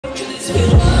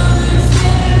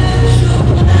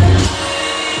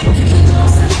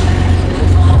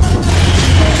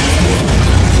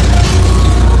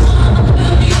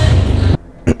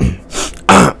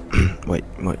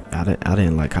Wait, I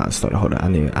didn't like how it started. Hold on,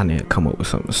 I need to come up with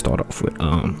something to start off with.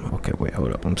 Okay, wait,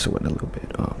 hold up, I'm sweating a little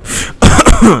bit.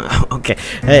 Okay,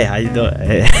 hey, how you doing?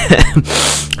 Hey.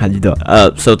 How you doing?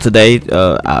 So today,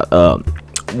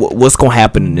 what's gonna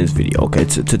happen in this video? Okay,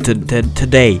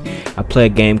 today I play a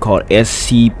game called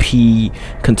SCP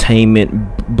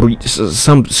Containment Breach,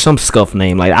 some scuff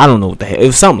name, like I don't know what the hell, it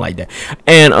was something like that.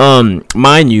 And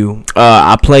mind you,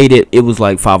 I played it. It was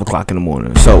like 5 o'clock in the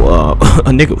morning, so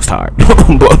a nigga was tired.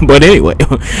 but anyway,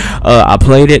 I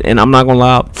played it, and I'm not gonna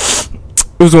lie,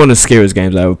 it was one of the scariest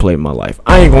games I ever played in my life.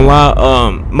 I ain't gonna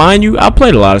lie. Mind you, I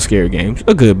played a lot of scary games,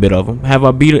 a good bit of them. Have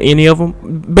I beat any of them?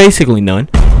 Basically none.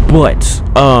 But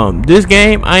this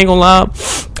game, I ain't gonna lie,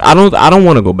 I don't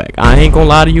want to go back. I ain't gonna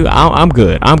lie to you. I'm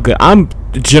good. I'm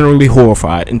generally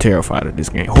horrified and terrified of this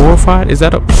game. Horrified? Is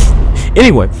that a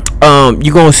anyway?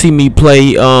 You gonna see me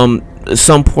play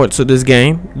some parts of this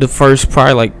game, the first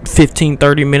probably like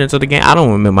 15-30 minutes of the game. I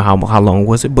don't remember how long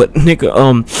was it, but nigga,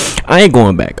 I ain't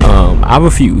going back. I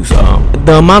refuse.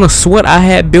 The amount of sweat I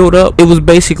had built up, it was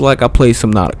basically like I played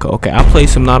Subnautica. Okay, I played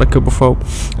Subnautica before,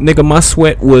 nigga. My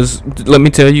sweat was, let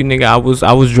me tell you, nigga, I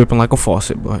was dripping like a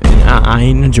faucet, but I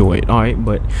ain't enjoy it. All right,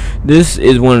 but this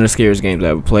is one of the scariest games I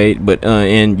ever played. But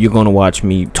and you're gonna watch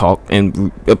me talk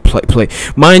and play.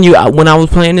 Mind you, when I was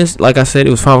playing this, like I said,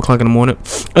 it was 5 o'clock in the morning.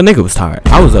 A nigga was tired.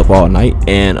 I was up all night,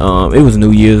 and it was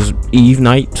New Year's Eve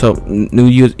night, so New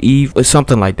Year's Eve or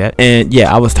something like that. And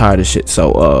yeah, I was tired of shit,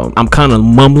 so I'm kind of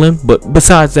mumbling. But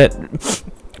besides that,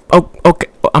 oh, okay,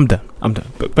 I'm done.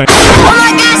 But thank you.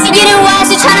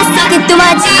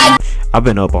 I've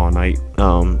been up all night.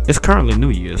 It's currently New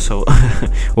Year's, so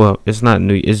well, it's not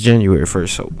New. It's January 1st.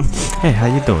 So hey, how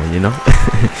you doing? You know,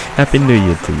 Happy New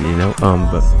Year to you. You know.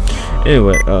 But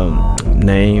anyway,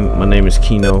 my name is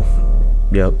KEENO.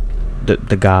 Yep.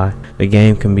 The guy. The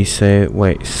game can be saved.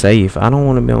 Wait, safe. I don't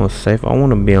want to be on safe. I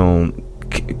want to be on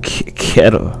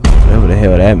Keta. Whatever the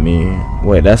hell that mean.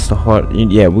 Wait, that's the hard.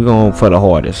 Yeah, we're going for the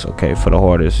hardest. Okay, for the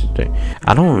hardest thing.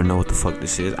 I don't even know what the fuck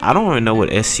this is. I don't even know what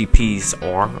SCPs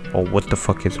are or what the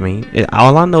fuck it mean.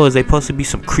 All I know is they supposed to be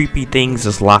some creepy things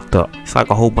that's locked up. It's like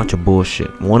a whole bunch of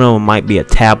bullshit. One of them might be a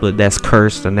tablet that's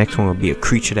cursed. The next one will be a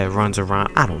creature that runs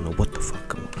around. I don't know what the fuck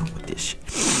going on with this shit,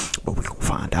 but we gonna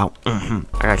find out. I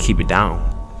gotta keep it down.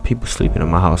 People sleeping in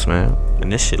my house, man,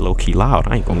 and this shit low key loud.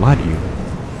 I ain't gonna lie to you.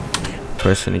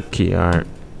 Pressing the key. All right.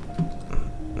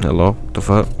 Hello? The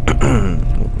fuck?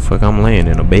 Fuck, I'm laying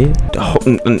in a bed?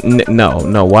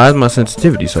 No. Why is my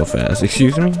sensitivity so fast?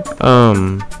 Excuse me?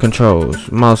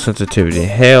 Controls. Mouse sensitivity.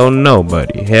 Hell no,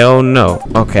 buddy. Hell no.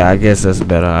 Okay, I guess that's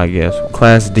better, I guess.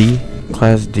 Class D.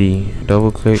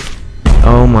 Double click.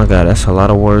 Oh my god, that's a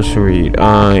lot of words to read.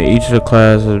 Each of the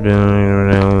classes has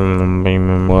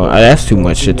been... Well, that's too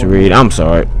much shit to read. I'm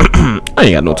sorry. I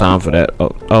ain't got no time for that.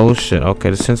 Oh shit. Okay,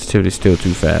 the sensitivity is still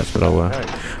too fast, but oh well.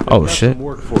 Oh shit.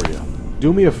 Work for you.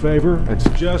 Do me a favor and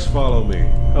just follow me.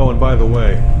 Oh, and by the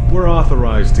way, we're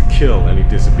authorized to kill any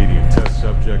disobedient test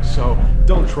subjects, so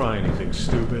don't try anything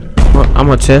stupid. What,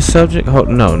 I'm a test subject? Oh,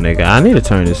 no, nigga. I need to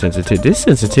turn this sensitivity. This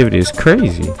sensitivity is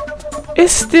crazy.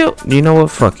 It's still... You know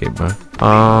what? Fuck it, bro.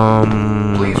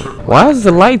 Why is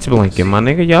the lights blinking, my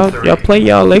nigga? Y'all play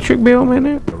y'all electric bill,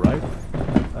 man? Right?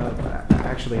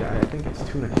 Actually, I think it's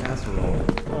tuna casserole.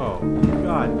 Oh,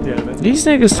 god damn it. These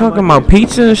niggas talking about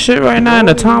pizza and shit right now in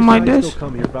a time like this?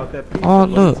 Oh,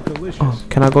 look. Oh,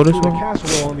 can I go this way?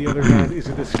 Casserole, on the other hand, is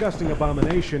a disgusting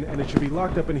abomination, and it should be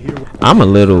locked up in here. I'm a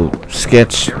little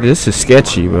sketch. This is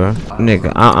sketchy, bro.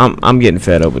 Nigga, I'm getting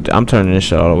fed up with it. I'm turning this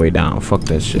shit all the way down. Fuck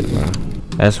that shit, bro.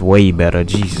 That's way better.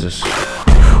 Jesus.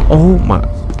 Oh my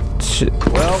shit.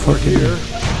 Well, we're here.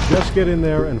 Just get in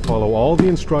there and follow all the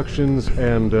instructions,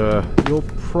 and you'll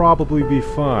probably be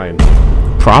fine.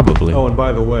 Probably. Oh, and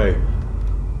by the way,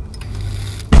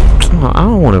 I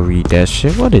don't want to read that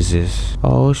shit. What is this?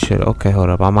 Oh shit. Okay, hold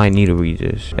up. I might need to read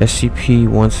this.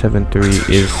 SCP-173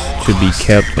 is to be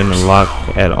kept in the lock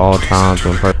at all times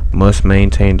when must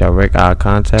maintain direct eye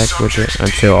contact with it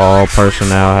until all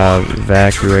personnel have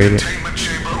evacuated.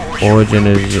 Origin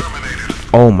is...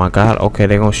 Oh my god. Okay,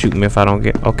 they're gonna shoot me if I don't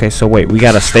get... Okay, so wait. We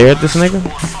gotta stare at this nigga?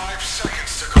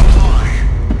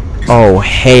 Oh,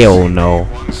 hell no.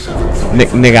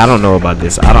 Nigga, I don't know about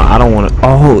this. I don't want to...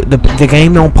 Oh, the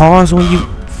game don't pause when you...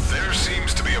 There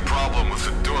seems to be a problem with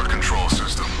the door control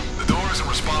system. The door isn't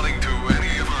responding to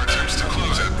any of our attempts to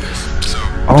close it. So...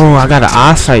 Oh, I got an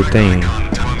eyesight thing.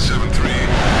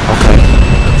 Okay.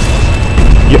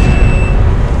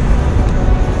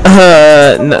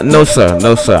 No sir,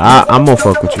 no sir. I'm gonna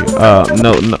fuck with you.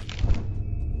 No.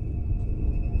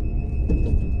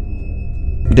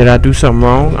 Did I do something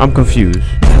wrong? I'm confused.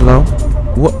 Hello?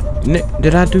 What?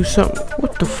 Did I do something?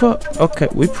 What the fuck? Okay,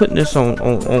 we putting this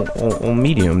on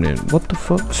medium then. What the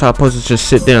fuck? So I'm supposed to just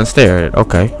sit there and stare at it?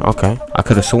 Okay. I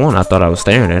could have sworn I thought I was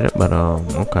staring at it, but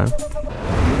okay.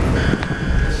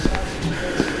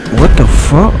 What the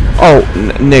fuck? Oh,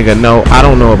 nigga, no, I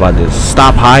don't know about this.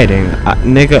 Stop hiding,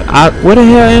 nigga. Where the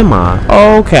hell am I?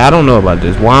 Oh, okay, I don't know about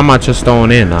this. Why am I just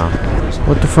throwing in now?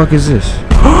 What the fuck is this?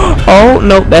 Oh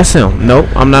no, that's him. Nope,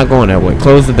 I'm not going that way.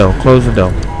 Close the door. Close the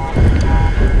door.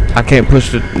 I can't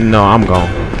push the. No, I'm gone.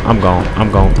 I'm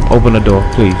gone. Open the door,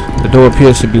 please. The door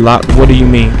appears to be locked. What do you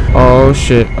mean? Oh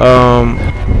shit.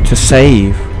 To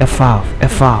save.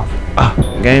 F5.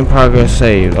 Game progress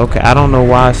saved. Okay, I don't know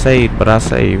why I saved, but I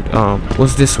saved.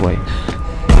 What's this way?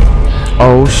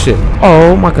 Oh shit.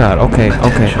 Oh my god. Okay.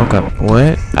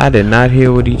 What? I did not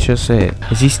hear what he just said.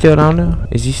 Is he still down there?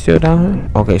 Is he still down here?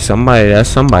 Okay, that's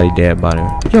somebody dead by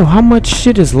there. Yo, how much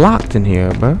shit is locked in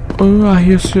here, bro? Oh, I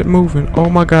hear shit moving. Oh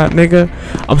my god, nigga.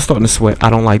 I'm starting to sweat. I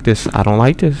don't like this.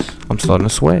 I'm starting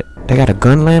to sweat. They got a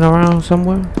gun laying around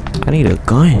somewhere? I need a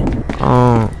gun.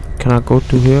 Can I go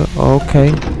through here?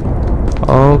 Okay.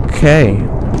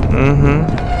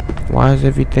 Why is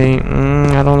everything?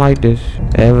 I don't like this.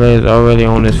 The elevator's already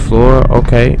on this floor.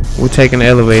 Okay, we're taking the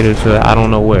elevator to I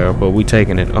don't know where, but we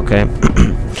taking it. Okay.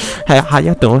 Hey, how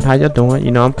y'all doing?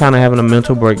 You know, I'm kind of having a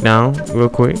mental breakdown real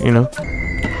quick. You know.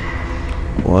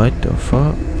 What the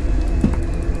fuck?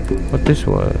 What this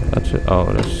was? That's it.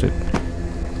 Oh, that's it.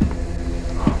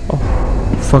 Oh,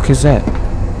 fuck is that?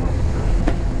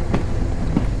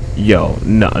 Yo,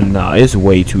 nah, it's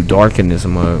way too dark in this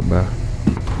mug, bro.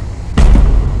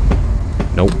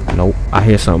 Nope. I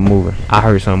hear something moving. I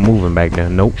heard something moving back there.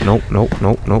 Nope.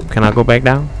 Can I go back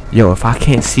down? Yo, if I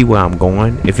can't see where I'm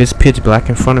going, if it's pitch black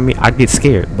in front of me, I get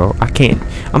scared, bro. I can't.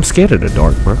 I'm scared of the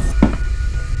dark, bro.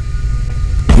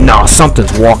 Nah,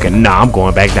 something's walking. Nah, I'm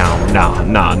going back down.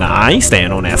 Nah. I ain't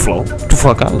staying on that floor. What the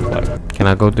fuck I look like? Can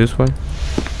I go this way?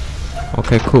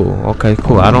 Okay, cool.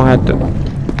 I don't have to.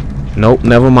 Nope,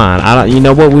 never mind. I don't. You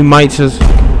know what? We might just.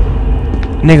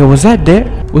 Nigga, was that there?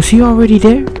 Was he already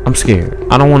there? I'm scared.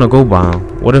 I don't want to go by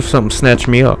him. What if something snatched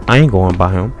me up? I ain't going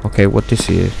by him. Okay, what this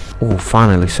is? Oh,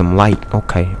 finally some light.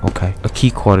 Okay. A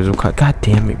key card is okay. God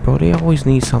damn it, bro. They always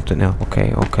need something else.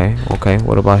 Okay.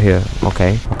 What about here?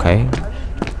 Okay.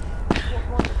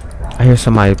 I hear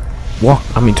somebody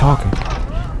talking.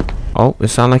 Oh, it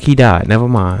sounds like he died. Never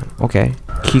mind. Okay.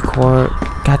 Key card.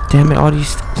 God damn it, all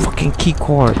these fucking key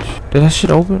cards. Did that shit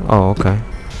open? Oh, okay.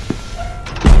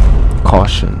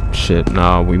 Caution. Shit,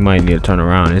 nah, we might need to turn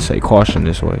around and say caution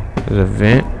this way. There's a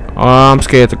vent. Oh, I'm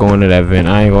scared to go into that vent.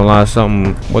 I ain't gonna lie,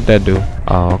 something. What that do?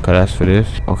 Oh, okay, that's for this.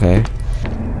 Okay.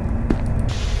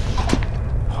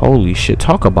 Holy shit,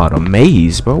 talk about a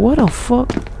maze, bro. What the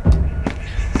fuck?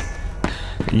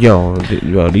 Yo,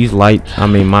 these lights,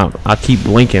 I keep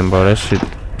blinking, bro. That shit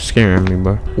scaring me,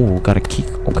 bro. Ooh, got a key.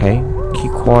 Okay. Key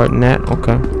card and that.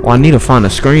 Okay. Oh, I need to find a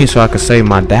screen so I can save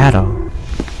my data.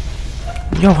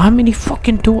 Yo, how many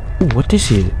fucking doors? Ooh, what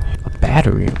this is? A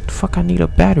battery. What the fuck I need a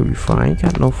battery for? I ain't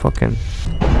got no fucking.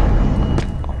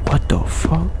 What the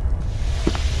fuck?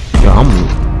 Yo,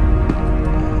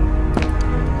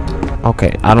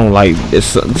 okay, I don't like.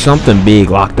 It's something big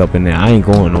locked up in there. I ain't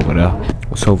going over there.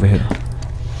 What's over here?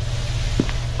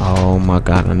 Oh my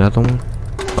god, another one?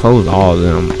 Close all of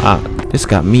them. This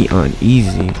got me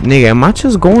uneasy. Nigga, am I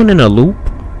just going in a loop?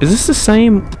 Is this the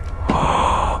same?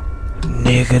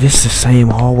 Nigga, this is the same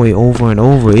hallway over and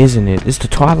over, isn't it? It's the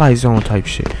Twilight Zone type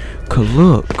shit. Cause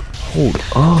look, hold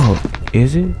up,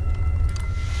 is it?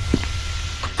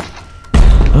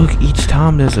 Look, each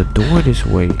time there's a door this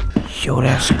way. Yo,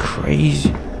 that's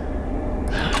crazy.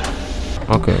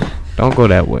 Okay, don't go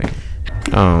that way.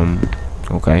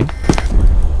 Okay.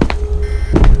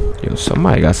 Yo,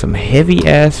 somebody got some heavy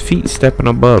ass feet stepping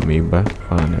above me, but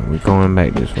fine, we're going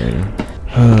back this way then.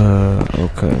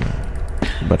 Okay.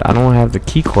 But I don't have the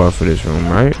key card for this room,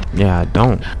 right? Yeah, I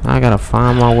don't. I gotta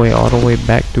find my way all the way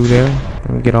back through there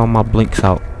and get all my blinks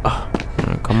out.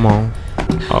 Come on.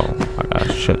 Oh, I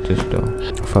gotta shut this door.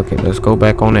 Fuck it, let's go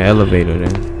back on the elevator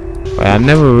then. But I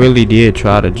never really did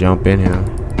try to jump in here.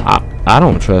 I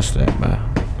don't trust that, man.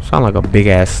 Sound like a big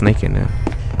ass snake in there.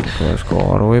 Okay, let's go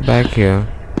all the way back here.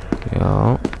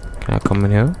 Yo, can I come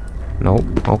in here?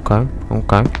 Nope. Okay.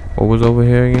 What was over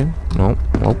here again? Nope.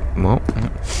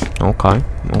 Okay.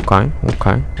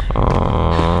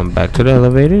 Back to the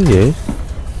elevator, yes.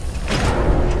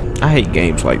 I hate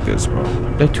games like this, bro.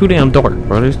 They're too damn dark,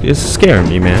 bro. It's scaring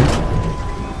me, man.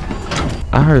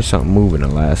 I heard something moving the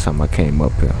last time I came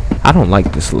up here. I don't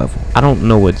like this level. I don't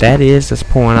know what that is that's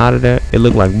pouring out of there. It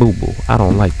looked like boo-boo. I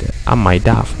don't like that. I might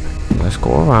die from it. Let's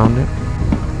go around it.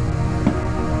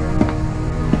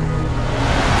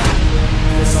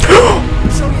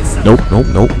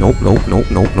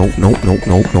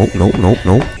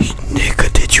 Nope.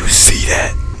 Nigga, did you see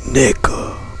that?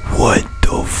 Nigga, what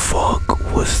the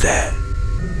fuck was that?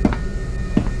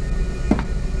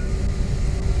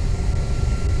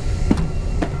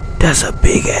 That's a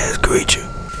big ass creature.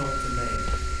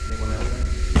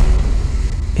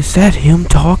 Is that him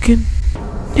talking?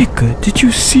 Nigga, did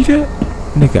you see that?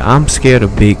 Nigga, I'm scared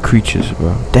of big creatures,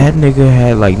 bro. That nigga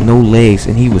had like no legs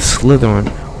and he was slithering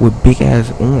with big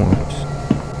ass arms.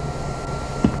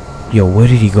 Yo, where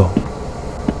did he go?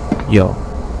 Yo.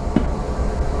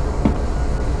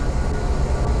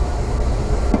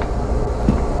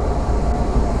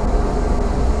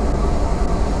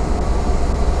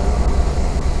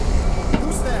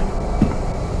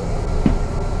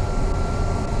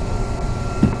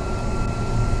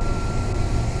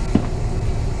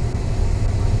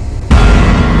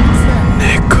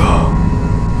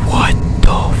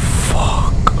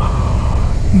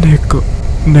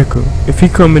 Nigga, if he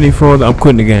come any further, I'm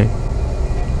quitting the game.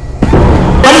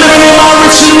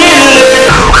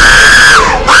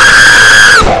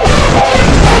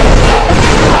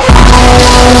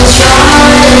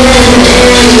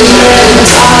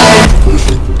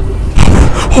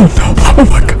 Oh no, oh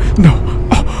my god, no.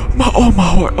 Oh my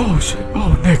heart, oh shit,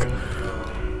 oh nigga.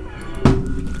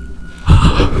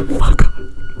 Oh my god.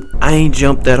 I ain't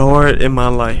jumped that hard in my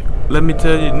life. Let me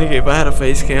tell you, nigga, if I had a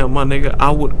face cam, my nigga,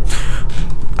 I would.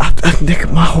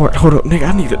 Nigga, my heart. Hold up, nigga.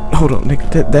 I need to. Hold up,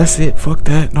 nigga. That's it. Fuck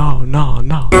that. No.